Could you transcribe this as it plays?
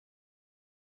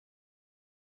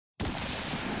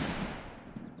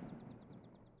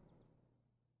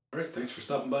Alright, thanks for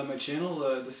stopping by my channel.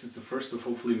 This is the first of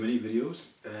hopefully many videos,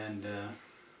 and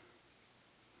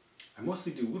I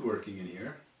mostly do woodworking in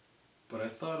here, but I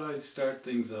thought I'd start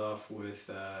things off with,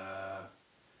 I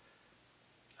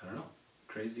don't know,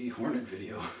 crazy Hornet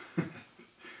video.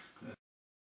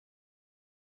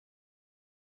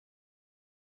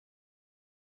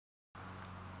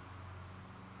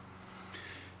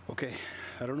 Okay,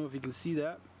 I don't know if you can see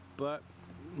that, but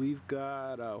we've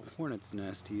got a hornet's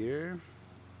nest here.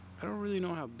 I don't really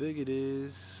know how big it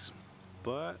is,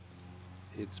 but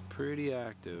it's pretty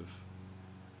active.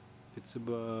 It's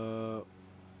about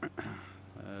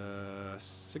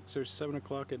 6 or 7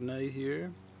 o'clock at night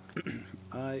here.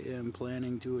 I am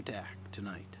planning to attack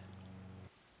tonight.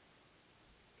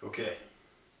 Okay,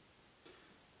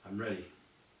 I'm ready.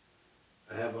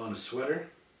 I have on a sweater.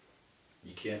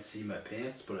 You can't see my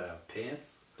pants, but I have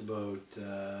pants. It's about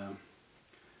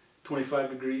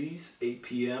 25 degrees, 8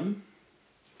 p.m.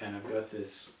 And I've got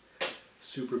this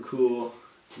super cool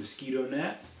mosquito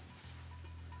net.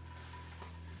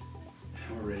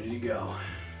 And we're ready to go.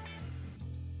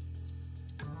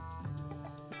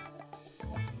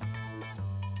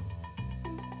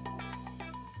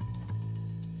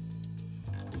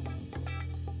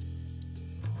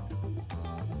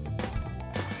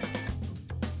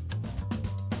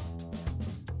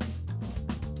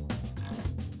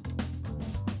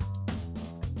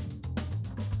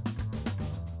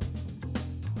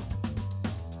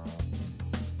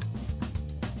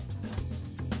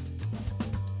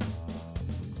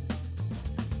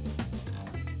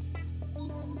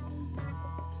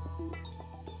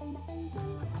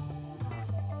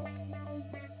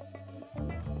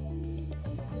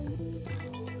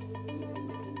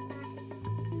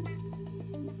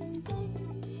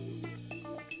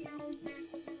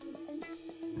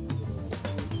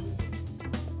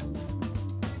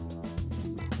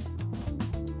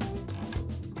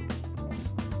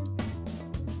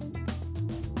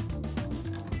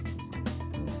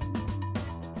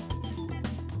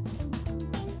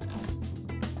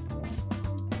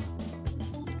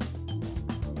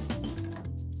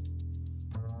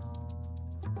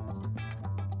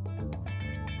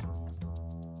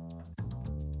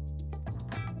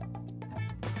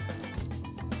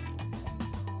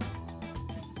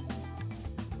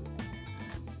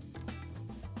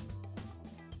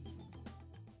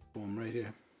 Foam right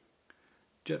here,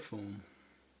 jet foam.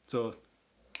 So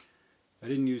I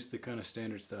didn't use the kind of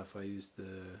standard stuff. I used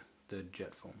the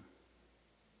jet foam.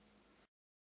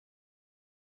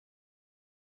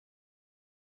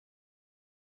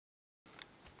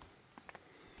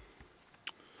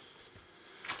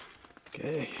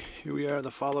 Okay, here we are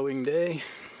the following day.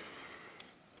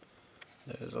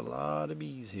 There's a lot of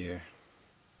bees here.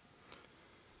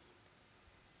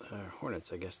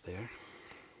 Hornets, I guess they are.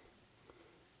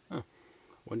 Huh,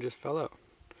 one just fell out.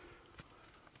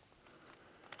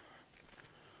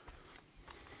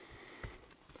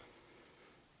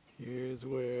 Here's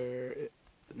where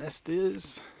the nest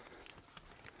is.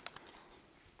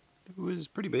 It was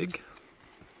pretty big.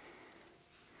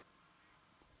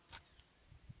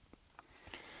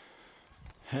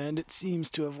 And it seems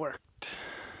to have worked.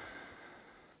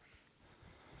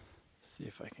 Let's see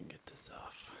if I can get this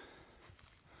off.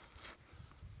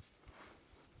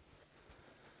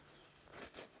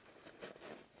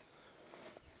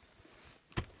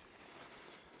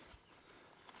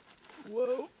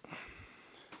 Whoa.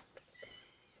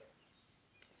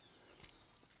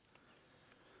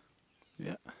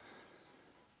 Yeah.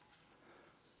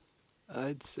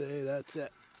 I'd say that's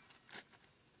it.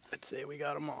 I'd say we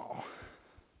got them all.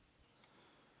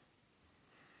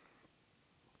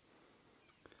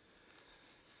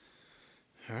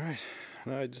 Alright,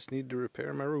 now I just need to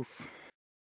repair my roof.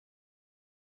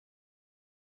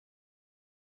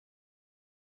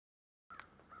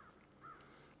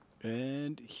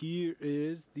 And here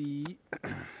is the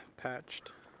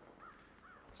patched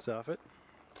soffit.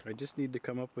 I just need to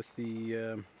come up with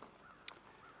the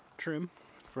trim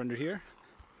for under here.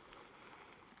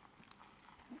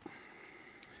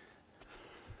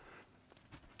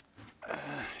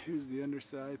 Here's the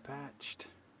underside patched.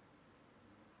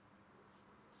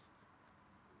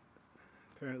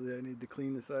 Apparently I need to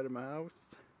clean the side of my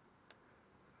house.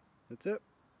 That's it.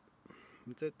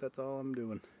 That's it. That's all I'm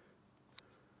doing.